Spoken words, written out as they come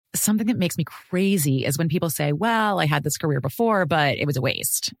something that makes me crazy is when people say, well, I had this career before, but it was a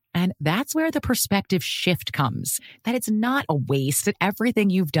waste. And that's where the perspective shift comes, that it's not a waste, that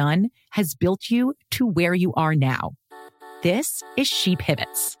everything you've done has built you to where you are now. This is She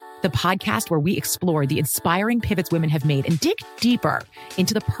Pivots, the podcast where we explore the inspiring pivots women have made and dig deeper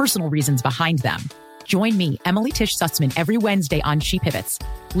into the personal reasons behind them. Join me, Emily Tish Sussman, every Wednesday on She Pivots.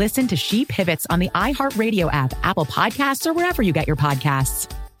 Listen to She Pivots on the iHeartRadio app, Apple Podcasts, or wherever you get your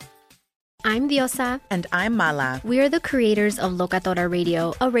podcasts. I'm Diosa. And I'm Mala. We are the creators of Locatora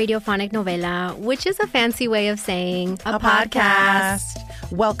Radio, a radiophonic novela, which is a fancy way of saying a podcast.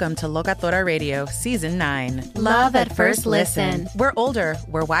 Welcome to Locatora Radio, Season 9. Love at First Listen. We're older,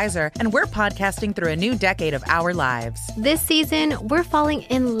 we're wiser, and we're podcasting through a new decade of our lives. This season, we're falling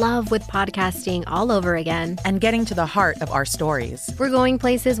in love with podcasting all over again. And getting to the heart of our stories. We're going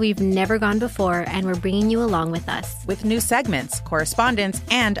places we've never gone before, and we're bringing you along with us. With new segments, correspondence,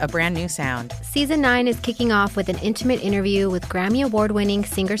 and a brand new sound. Season 9 is kicking off with an intimate interview with Grammy Award-winning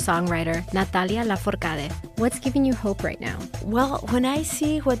singer-songwriter Natalia Lafourcade. What's giving you hope right now? Well, when I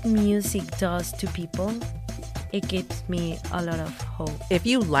see what music does to people, it gives me a lot of hope. If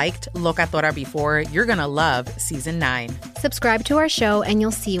you liked Locatora before, you're going to love Season 9. Subscribe to our show and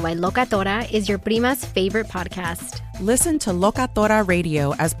you'll see why Locatora is your prima's favorite podcast. Listen to Locatora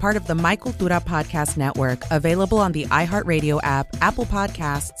Radio as part of the My Cultura Podcast Network, available on the iHeartRadio app, Apple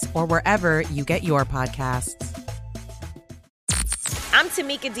Podcasts, or wherever you get your podcasts. I'm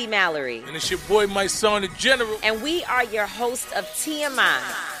Tamika D. Mallory. And it's your boy, my son, the General. And we are your hosts of TMI.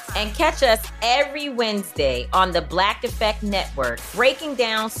 And catch us every Wednesday on the Black Effect Network, breaking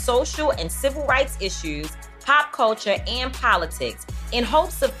down social and civil rights issues, pop culture, and politics in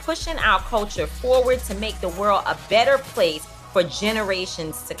hopes of pushing our culture forward to make the world a better place for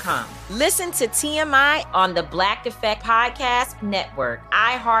generations to come. Listen to TMI on the Black Effect Podcast Network,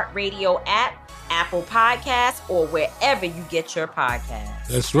 iHeartRadio app, Apple Podcasts, or wherever you get your podcasts.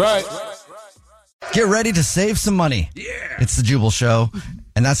 That's right. Get ready to save some money. Yeah. It's the Jubal Show,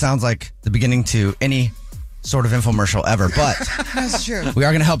 and that sounds like the beginning to any sort of infomercial ever, but that's true. We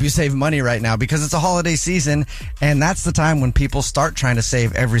are going to help you save money right now because it's a holiday season, and that's the time when people start trying to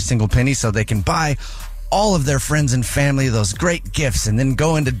save every single penny so they can buy all of their friends and family those great gifts and then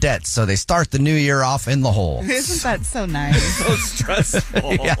go into debt, so they start the new year off in the hole. Isn't that so nice? So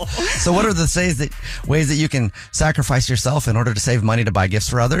stressful. Yeah. So what are the ways that you can sacrifice yourself in order to save money to buy gifts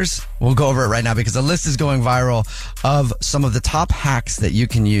for others? We'll go over it right now because the list is going viral of some of the top hacks that you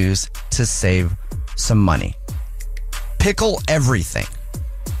can use to save some money. Pickle everything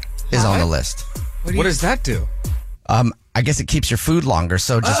is on the list. What does that do? I guess it keeps your food longer,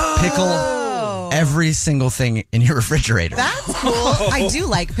 so just pickle every single thing in your refrigerator. That's cool. I do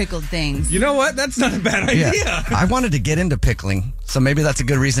like pickled things. You know what? That's not a bad idea. Yeah. I wanted to get into pickling, so maybe that's a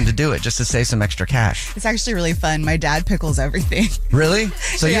good reason to do it, just to save some extra cash. It's actually really fun. My dad pickles everything. Really?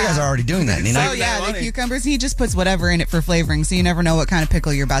 So you guys are already doing that, Nina? Oh, yeah, the cucumbers, he just puts whatever in it for flavoring, so you never know what kind of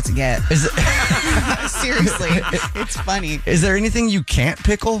pickle you're about to get. Seriously. It's funny. Is there anything you can't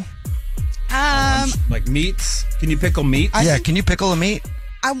pickle? Like meats? Can you pickle meat? Can you pickle a meat?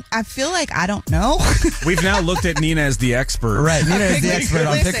 I feel like I don't know. We've now looked at Nina as the expert. Right, Nina is the expert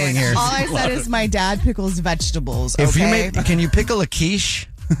on pickling here. All I said is my dad pickles vegetables. Can you pickle a quiche?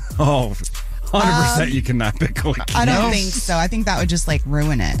 Oh, 100% you cannot pickle a quiche. I don't think so. I think that would just like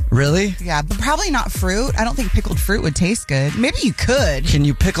ruin it. Really? Yeah, but probably not fruit. I don't think pickled fruit would taste good. Maybe you could. Can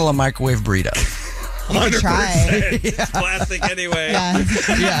you pickle a microwave burrito? You could try. Yeah. Plastic anyway. Yeah.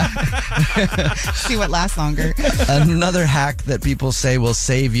 See what lasts longer. Another hack that people say will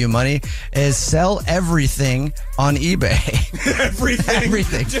save you money is sell everything on eBay.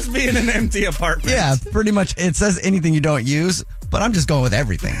 Everything. Just be in an empty apartment. Yeah, pretty much. It says anything you don't use, but I'm just going with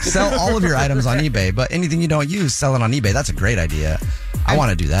everything. Sell all of your items on eBay, but anything you don't use, sell it on eBay. That's a great idea. I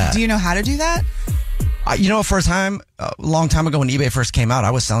want to do that. Do you know how to do that? First time, a long time ago when eBay first came out,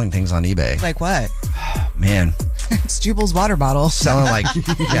 I was selling things on eBay. Like what? Man. It's Jubal's water bottle. Selling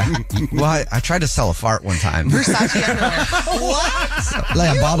Well, I tried to sell a fart one time. Versace underwear. What?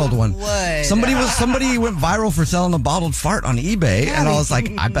 Like a bottled one. Would. Somebody went viral for selling a bottled fart on eBay, and I was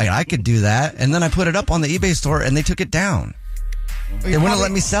like, I bet I could do that. And then I put it up on the eBay store, and they took it down. They wouldn't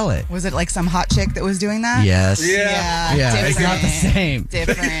let me sell it. Was it like some hot chick that was doing that? Yes. Yeah. It's not the same.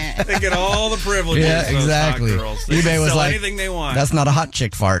 Different. They get all the privileges. Yeah, exactly. They eBay was sell like, anything they want. That's not a hot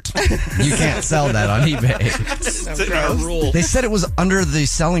chick fart. You can't sell that on eBay. It's in our rule. They said it was under the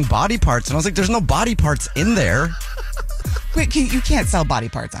selling body parts, and I was like, there's no body parts in there. Wait, you can't sell body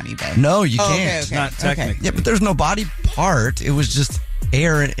parts on eBay. No, you can't. Not technically. Yeah, but there's no body part. It was just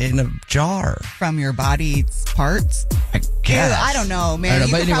air in a jar From your body's parts? I guess. I don't know, man. I don't know,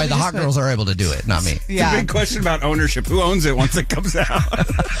 You but could anyway, the probably hot just girls are able to do it, not me. Yeah. Big question about ownership. Who owns it once it comes out? Is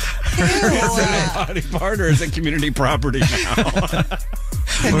it a body part or is it community property now? That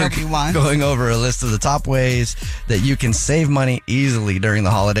nobody wants. Going over a list of the top ways that you can save money easily during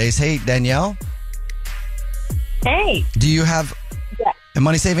the holidays. Hey, Danielle, Hey. do you have a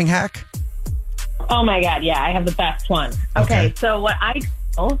money-saving hack? Oh my God. Yeah, I have the best one. Okay. So what I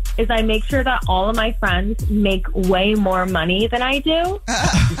do is I make sure that all of my friends make way more money than I do.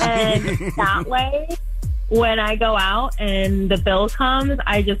 And that way, when I go out and the bill comes,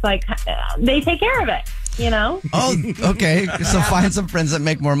 I just they take care of it, you know? Oh, okay. So find some friends that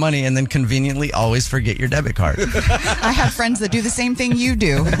make more money and then conveniently always forget your debit card. I have friends that do the same thing you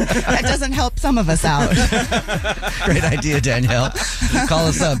do. That doesn't help some of us out. Great idea, Danielle. Call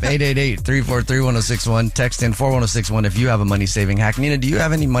us up, 888-343-1061. Text in 41061 if you have a money-saving hack. Nina, do you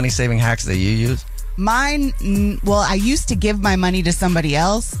have any money-saving hacks that you use? Mine, well, I used to give my money to somebody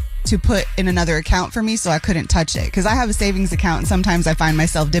else to put in another account for me so I couldn't touch it. Because I have a savings account and sometimes I find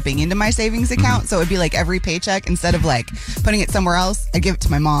myself dipping into my savings account. So it'd be like every paycheck, instead of like putting it somewhere else, I give it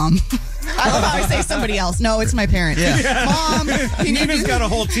to my mom. I love how I say somebody else. No, it's my parents. Yeah. Mom. Nina's got a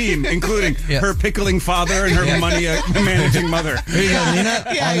whole team, including her pickling father and her money managing mother. Here you go, Nina.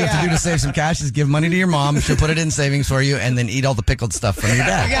 All you have to do to save some cash is give money to your mom. She'll put it in savings for you and then eat all the pickled stuff from your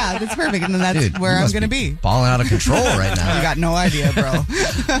dad. Yeah, that's perfect. And then that's where I'm going to be. Balling out of control right now. You got no idea, bro.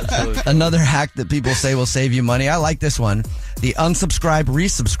 Another hack that people say will save you money. I like this one. The unsubscribe,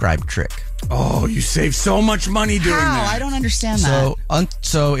 resubscribe trick. Oh, you save so much money doing How? that. I don't understand that.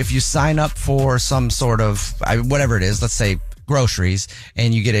 So if you sign up for some sort of, whatever it is, let's say groceries,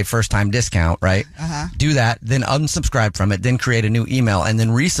 and you get a first-time discount, right? Do that, then unsubscribe from it, then create a new email, and then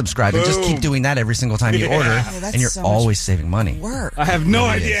resubscribe, and just keep doing that every single time you order, and you're always saving money. Work. I have no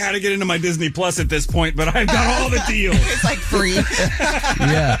idea how to get into my Disney Plus at this point, but I've got all the deals. It's like free.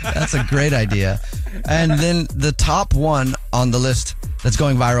 Yeah, that's a great idea. And then the top one on the list that's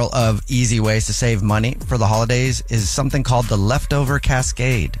going viral of easy ways to save money for the holidays is something called the leftover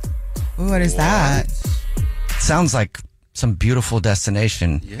cascade. Ooh, what is that? Sounds like some beautiful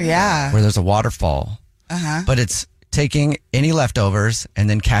destination Yeah. where there's a waterfall. But it's taking any leftovers and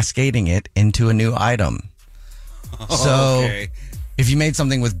then cascading it into a new item. So if you made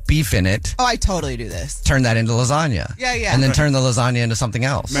something with beef in it, Oh, I totally do this. turn that into lasagna. Yeah, yeah. And then turn the lasagna into something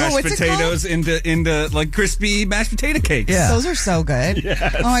else. Mashed what's it potatoes into like crispy mashed potato cakes. Yeah. Those are so good.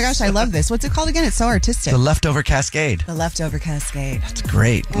 Oh my gosh, I love this. What's it called again? It's so artistic. The leftover cascade. The leftover cascade. It's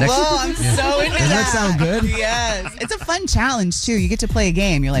great. Whoa, I'm so into Doesn't that sound good? Yes. It's a fun challenge, too. You get to play a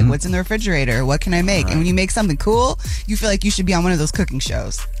game. You're like, what's in the refrigerator? What can I make? And when you make something cool, you feel like you should be on one of those cooking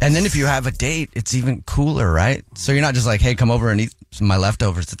shows. And then if you have a date, it's even cooler, right? So you're not just like, hey, come over and eat some of my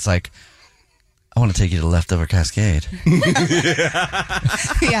leftovers. It's like, I want to take you to Leftover Cascade.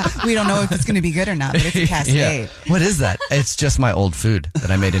 Yeah, we don't know if it's going to be good or not, but it's a cascade. What is that? It's just my old food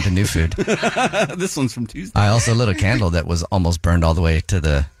that I made into new food. This one's from Tuesday. I also lit a candle that was almost burned all the way to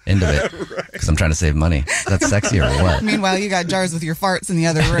the end of it because I'm trying to save money. That's sexy or what? Meanwhile, you got jars with your farts in the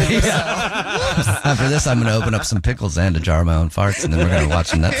other room. After this, I'm going to open up some pickles and a jar of my own farts, and then we're going to watch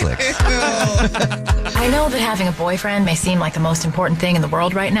some Netflix. I know that having a boyfriend may seem like the most important thing in the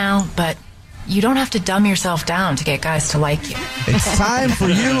world right now, but you don't have to dumb yourself down to get guys to like you. It's time for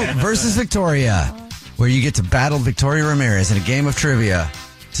You versus Victoria, where you get to battle Victoria Ramirez in a game of trivia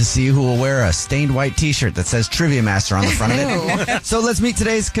to see who will wear a stained white t-shirt that says Trivia Master on the front of it. So let's meet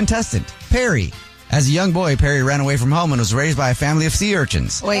today's contestant, Perry. As a young boy, Perry ran away from home and was raised by a family of sea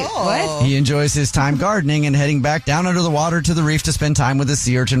urchins. Wait, what? He enjoys his time gardening and heading back down under the water to the reef to spend time with his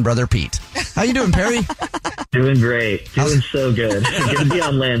sea urchin brother, Pete. How you doing, Perry? Doing great. Doing so good. Good to be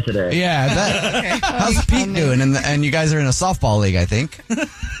on land today. Yeah, I bet. How's Pete doing? And you guys are in a softball league, I think.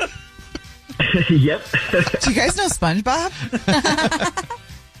 Yep. Do you guys know SpongeBob?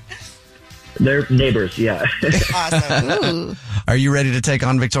 They're neighbors, yeah. Awesome. Ooh. Are you ready to take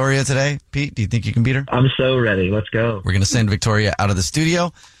on Victoria today, Pete? Do you think you can beat her? I'm so ready. Let's go. We're going to send Victoria out of the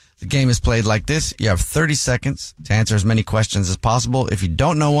studio. The game is played like this. You have 30 seconds to answer as many questions as possible. If you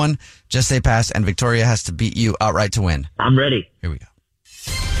don't know one, just say pass, and Victoria has to beat you outright to win. I'm ready. Here we go.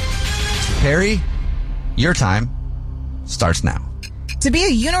 Perry, your time starts now. To be a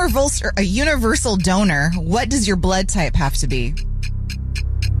universal donor, what does your blood type have to be?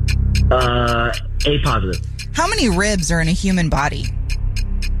 A positive. How many ribs are in a human body?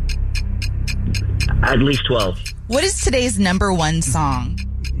 At least 12. What is today's number one song?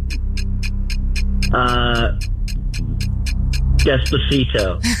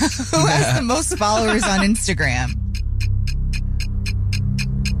 Despacito. Who has the most followers on Instagram?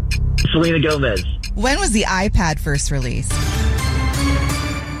 Selena Gomez. When was the iPad first released?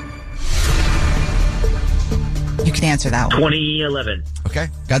 You can answer that one. 2011. Okay.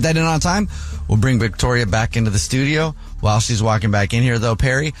 Got that in on time. We'll bring Victoria back into the studio. While she's walking back in here, though,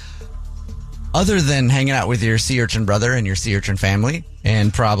 Perry, other than hanging out with your sea urchin brother and your sea urchin family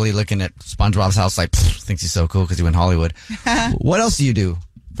and probably looking at SpongeBob's house like, thinks he's so cool because he went Hollywood, what else do you do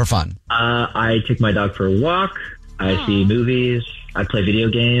for fun? I take my dog for a walk. I see movies. I play video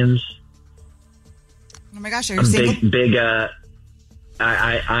games. Oh my gosh, are you I'm single? big.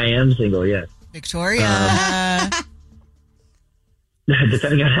 I am single. Yes. Victoria.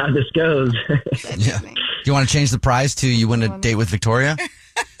 Depending on how this goes. Yeah. Do you want to change the prize to you win a date with Victoria?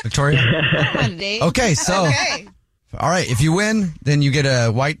 Victoria? Okay, so. Okay. All right, if you win, then you get a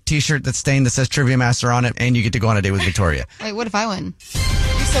white T-shirt that's stained that says Trivia Master on it, and you get to go on a date with Victoria. Wait, what if I win?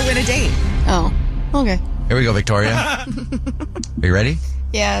 You still win a date. Oh, okay. Here we go, Victoria. Are you ready?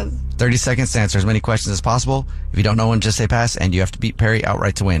 Yeah. 30 seconds to answer as many questions as possible. If you don't know one, just say pass, and you have to beat Perry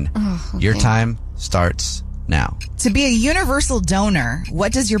outright to win. Oh, okay. Your time starts now. To be a universal donor,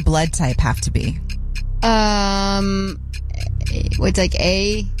 what does your blood type have to be? It's like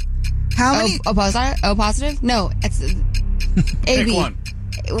A. How many? O positive? No, it's AB. Pick one.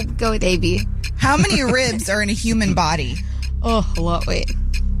 We'll go with AB. How many ribs are in a human body? Oh, a lot. Wait.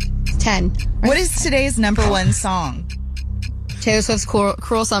 10. Right? What is today's number one song? Taylor Swift's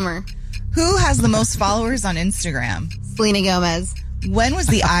Cruel Summer. Who has the most followers on Instagram? Selena Gomez. When was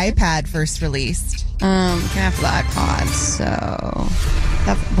the iPad first released? After the iPod, so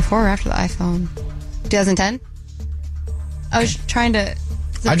that before or after the iPhone? 2010. I was trying to.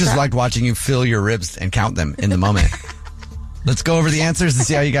 I just liked watching you fill your ribs and count them in the moment. Let's go over the answers and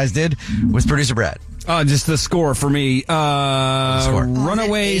see how you guys did with producer Brad. Just the score for me.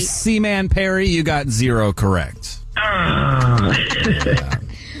 Runaway Seaman Perry, you got 0 correct. How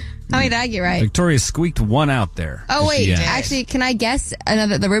many did I get right? Victoria squeaked 1 out there. Oh wait, actually, can I guess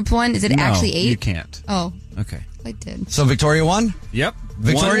the rib one? Is it actually 8? You can't. Oh, okay. I did. So Victoria won? Yep.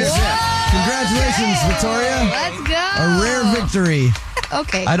 Victoria. Congratulations, Victoria. Let's go. A rare victory.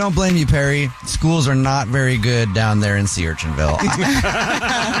 Okay. I don't blame you, Perry. Schools are not very good down there in Sea Urchinville.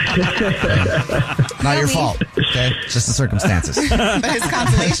 Not your fault. Okay, it's just the circumstances. But his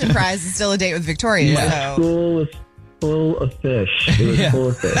consolation prize is still a date with Victoria. My So. school was full of fish. It was full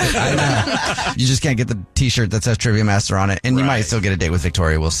of fish. I know. You just can't get the T-shirt that says Trivia Master on it, and you might still get a date with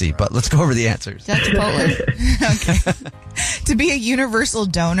Victoria. We'll see. But let's go over the answers. That's Chipotle. Okay. To be a universal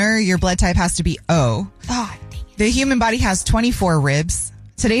donor, your blood type has to be O. Oh, The human body has 24 ribs.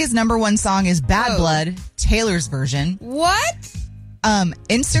 Today's number one song is Bad Blood, Taylor's version. what?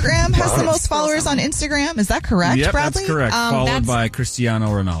 Instagram has the most followers on Instagram. Is that correct, Yep, Bradley? that's correct. Followed that's- by Cristiano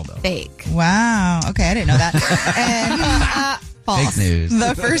Ronaldo. Fake. Wow. Okay, I didn't know that. And False. Fake news.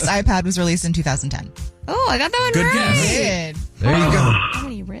 the first iPad was released in 2010. Oh, I got that one Good right. guess. Good. There you go. How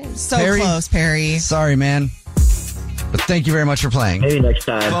many ribs? So Perry. close, Perry. Sorry, man. But thank you very much for playing. Maybe next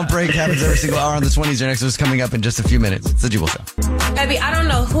time. Phone break happens every single hour on the 20s. Your next one is coming up in just a few minutes. It's the Jubal Show. Baby, I don't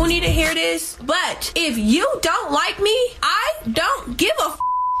know who need to hear this, but if you don't like me, I don't give a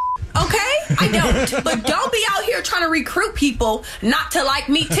okay? I don't. But don't be out here trying to recruit people not to like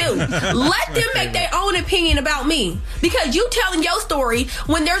me too. Let them make their own opinion about me. Because you telling your story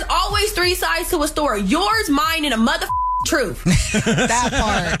when there's always 3 sides to a story. Yours, mine, and a mother truth. That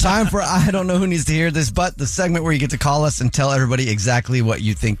part. Time for I don't know who needs to hear this, but the segment where you get to call us and tell everybody exactly what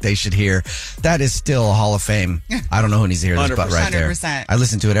you think they should hear. That is still a Hall of Fame. I don't know who needs to hear this, but right there. 100%. I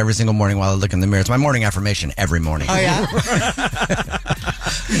listen to it every single morning while I look in the mirror. It's my morning affirmation every morning. Oh, yeah?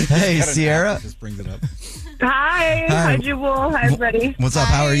 Hey, Sierra. Just brings it up. Hi. Hi, Jubal. Hi, everybody. What's up?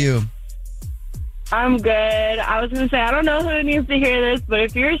 How are you? I'm good. I was going to say, I don't know who needs to hear this, but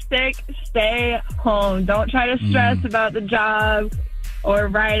if you're sick, stay home. Don't try to stress about the job or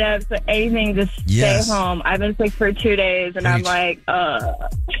write-ups or anything. Just Yes. stay home. I've been sick for 2 days, and I'm like,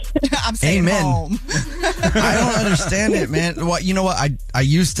 I'm staying Amen. home. I don't understand it, man. Well, you know what? I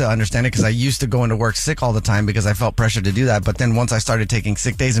used to understand it because I used to go into work sick all the time because I felt pressure to do that. But then once I started taking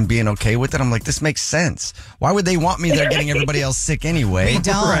sick days and being okay with it, I'm like, this makes sense. Why would they want me there getting everybody else sick anyway? We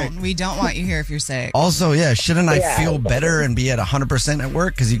don't. Right. We don't want you here if you're sick. Also, yeah, shouldn't I feel better and be at 100% at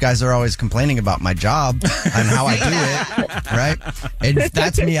work? Because you guys are always complaining about my job and how I do it, right? And if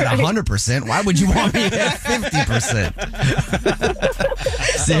that's me at 100%, why would you want me at 50%?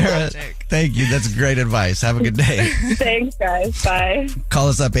 Sarah, Thank you. That's great advice. Have a good day. Thanks, guys. Bye. Call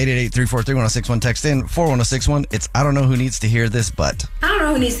us up 888-343-1061. Text in 41061. It's I don't know who needs to hear this, but I don't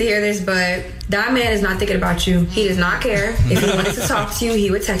know who needs to hear this, but that man is not thinking about you. He does not care. If he wanted to talk to you,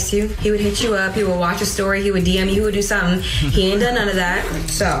 he would text you. He would hit you up. He would watch a story. He would DM you. He would do something. He ain't done none of that.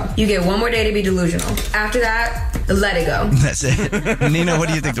 So you get one more day to be delusional. After that, let it go. That's it. Nina, what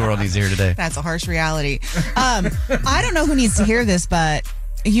do you think the world needs to hear today? That's a harsh reality. I don't know who needs to hear this, but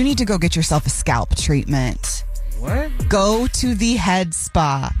you need to go get yourself a scalp treatment. What? Go to the head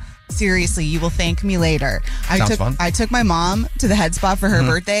spa. Seriously, you will thank me later. Sounds fun. I took my mom to the head spa for her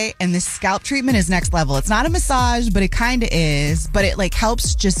birthday, and this scalp treatment is next level. It's not a massage, but it kind of is. But it like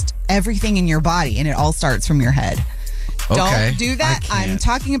helps just everything in your body, and it all starts from your head. Okay. Don't do that. I'm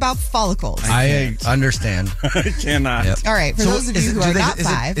talking about follicles. I understand. I cannot. Yep. All right, for those of you who are not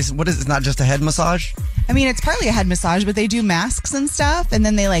five. It's not just a head massage? I mean, it's partly a head massage, but they do masks and stuff, and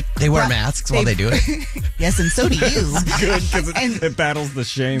then they wear masks while they do it? Yes, and so do you. Good, because it battles the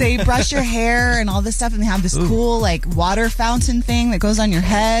shame. They brush your hair and all this stuff, and they have this cool, like, water fountain thing that goes on your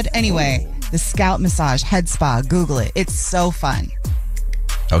head. Anyway, the scalp massage, head spa, Google it. It's so fun.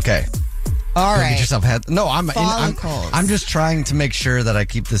 Okay. All right. Get yourself head. No, I'm Follicles. I'm just trying to make sure that I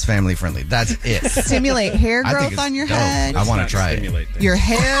keep this family friendly. That's it. Stimulate hair I think growth it's on your dope. head. I want to try it. Your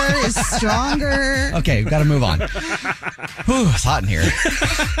hair is stronger. Okay, we've got to move on. Whew, it's hot in here.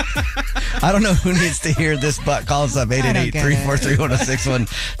 I don't know who needs to hear this, but call us up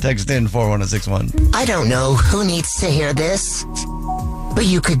 888-343-1061. Text in 41061. I don't know who needs to hear this, but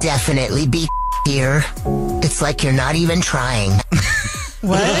you could definitely be here. It's like you're not even trying.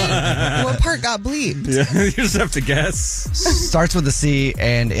 What? What part got bleeped? Yeah, you just have to guess. Starts with a C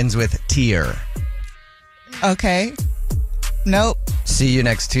and ends with tier. Okay. Nope. See you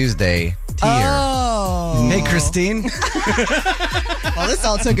next Tuesday. Tier. Oh. Hey, Christine. Well, this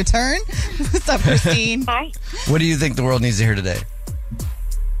all took a turn. What's up, Christine? Hi. What do you think the world needs to hear today?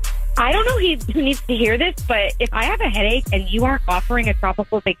 I don't know who needs to hear this, but if I have a headache and you aren't offering a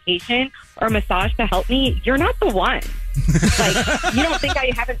tropical vacation or a massage to help me, you're not the one. Like, you don't think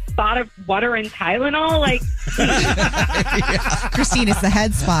I haven't thought of water and Tylenol? Like, Christine, it's the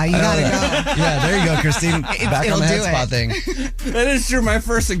head spa. You gotta go. Yeah, there you go, Christine. Back on the head spa thing. That is true. My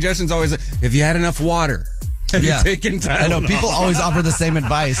first suggestion is always, if you had enough water. Have you taken Tylenol? I know, people always offer the same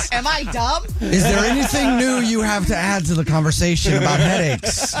advice. Am I dumb? Is there anything new you have to add to the conversation about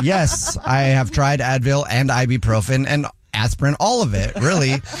headaches? Yes, I have tried Advil and ibuprofen and aspirin, all of it,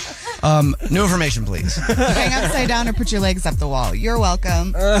 really. New information, please. Hang upside down or put your legs up the wall. You're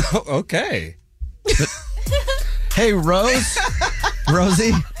welcome. Okay. Hey, Rose?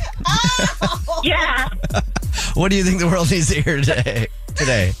 Rosie? yeah. What do you think the world needs to hear today?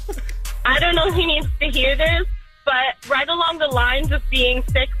 I don't know who needs to hear this, but right along the lines of being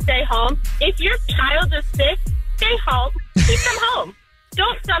sick, stay home. If your child is sick, stay home. Keep them home.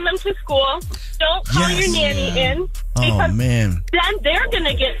 Don't send them to school. Don't call your nanny in. Because man. then they're going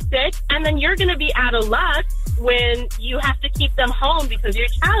to get sick, and then you're going to be out of luck when you have to keep them home because your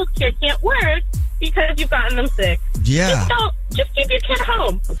child care can't work because you've gotten them sick. Yeah. Just keep your kid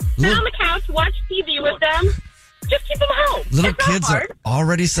home. Sit on the couch, watch TV with them. Just keep them home. Little kids are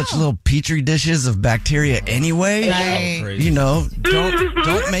already such little petri dishes of bacteria anyway. Right. You know,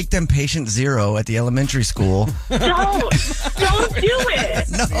 don't make them patient zero at the elementary school. Don't do it.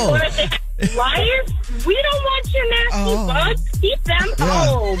 No. Or if they liars, we don't want your nasty bugs. Keep them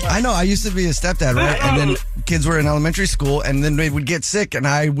home. I know. I used to be a stepdad, right? And then kids were in elementary school, and then they would get sick, and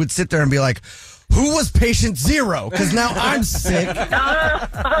I would sit there and be like, who was patient zero? Because now I'm sick.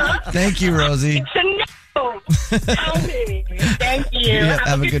 Thank you, Rosie. Tell me. Thank you. Yeah,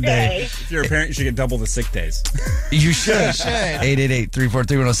 have a good day. If you're a parent, you should get double the sick days. You should.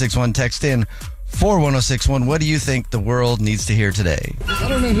 888-343-1061. Text in 41061. What do you think the world needs to hear today? I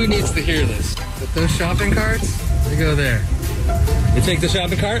don't know who needs to hear this, but those shopping carts, they go there. You take the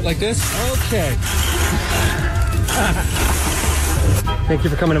shopping cart like this? Okay. Thank you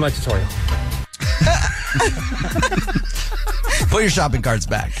for coming to my tutorial. Put your shopping carts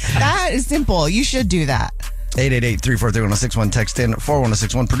back. That is simple. You should do that. 888-343-1061. Text in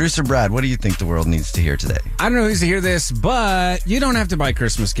 41061. Producer Brad, what do you think the world needs to hear today? I don't know who needs to hear this, but you don't have to buy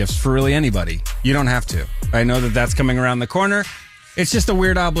Christmas gifts for really anybody. You don't have to. I know that that's coming around the corner. It's just a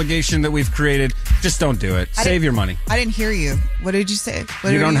weird obligation that we've created. Just don't do it. Save your money. I didn't hear you. What did you say?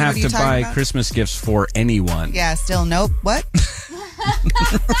 You don't have to buy Christmas gifts for anyone. Yeah, still nope. What?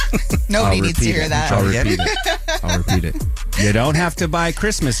 Nobody needs to hear that. I'll repeat it. You don't have to buy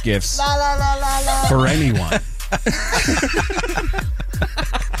Christmas gifts for anyone.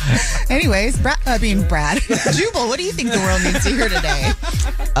 Anyway, Anyways, Brad. Jubal, what do you think the world needs to hear today?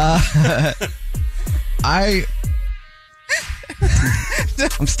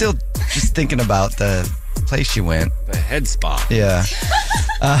 I'm still just thinking about the place you went. The head spa. Yeah.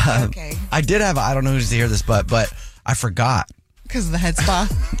 Okay. I did have, I don't know who's to hear this, but I forgot. Because of the head spa?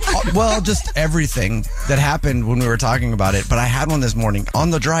 Well, just everything that happened when we were talking about it. But I had one this morning on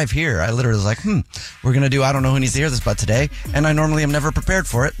the drive here. I literally was like, we're going to do I don't know who needs to hear this but today. And I normally am never prepared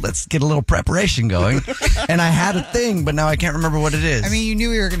for it. Let's get a little preparation going. And I had a thing, but now I can't remember what it is. I mean, you knew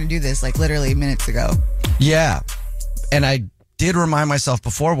we were going to do this like literally minutes ago. Yeah. And I did remind myself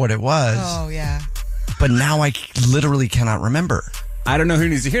before what it was. Oh, yeah. But now I literally cannot remember. I don't know who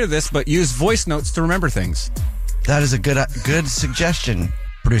needs to hear this, but use voice notes to remember things. That is a good suggestion,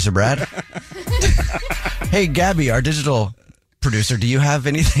 Producer Brad. Hey, Gabby, our digital producer, do you have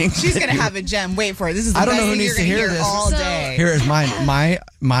anything? She's going to have a gem. Wait for it. This is the I don't best know who thing needs you're to gonna hear this. all day. Here is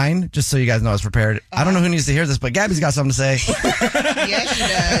mine, just so you guys know I was prepared. I don't know who needs to hear this, but Gabby's got something to say. Yes, she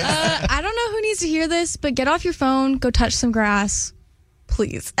does. I don't know who needs to hear this, but get off your phone, go touch some grass.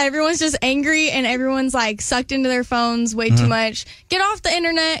 Please. Everyone's just angry and everyone's like sucked into their phones way too much. Get off the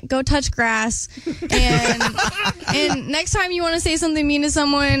internet, go touch grass. And next time you want to say something mean to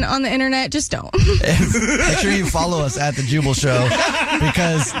someone on the internet, just don't. Make sure you follow us at The Jubal Show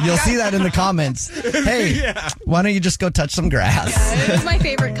because you'll see that in the comments. Hey, why don't you just go touch some grass? It's my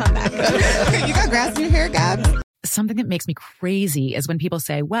favorite comeback. You got grass in your hair, Gab? Something that makes me crazy is when people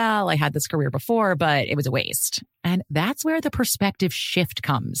say, well, I had this career before, but it was a waste. And that's where the perspective shift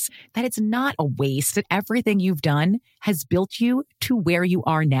comes, that it's not a waste, that everything you've done has built you to where you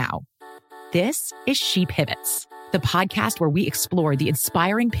are now. This is She Pivots, the podcast where we explore the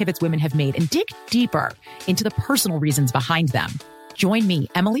inspiring pivots women have made and dig deeper into the personal reasons behind them. Join me,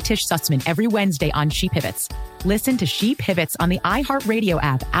 Emily Tish Sussman, every Wednesday on She Pivots. Listen to She Pivots on the iHeartRadio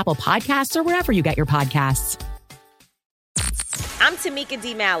app, Apple Podcasts, or wherever you get your podcasts. I'm Tamika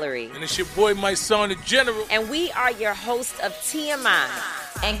D. Mallory. And it's your boy, my son, the General. And we are your hosts of TMI.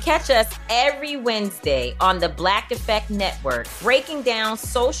 And catch us every Wednesday on the Black Effect Network, breaking down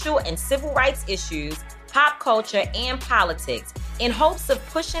social and civil rights issues, pop culture, and politics in hopes of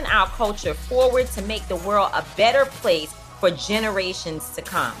pushing our culture forward to make the world a better place for generations to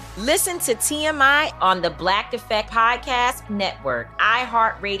come. Listen to TMI on the Black Effect Podcast Network,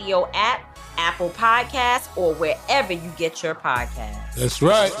 iHeartRadio app, Apple Podcasts, or wherever you get your podcasts. That's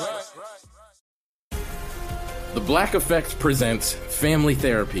right. The Black Effect presents Family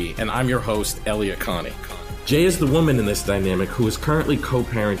Therapy, and I'm your host, Elliot Connie. Jay is the woman in this dynamic who is currently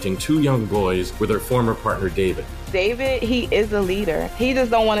co-parenting 2 young boys with her former partner, David. David, he is a leader. He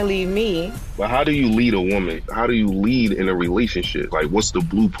just don't want to leave me. But how do you lead a woman? How do you lead in a relationship? Like, what's the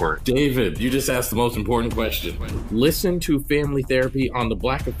blueprint? David, you just asked the most important question. Listen to Family Therapy on the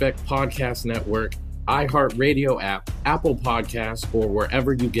Black Effect Podcast Network, iHeartRadio app, Apple Podcasts, or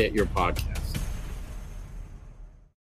wherever you get your podcasts.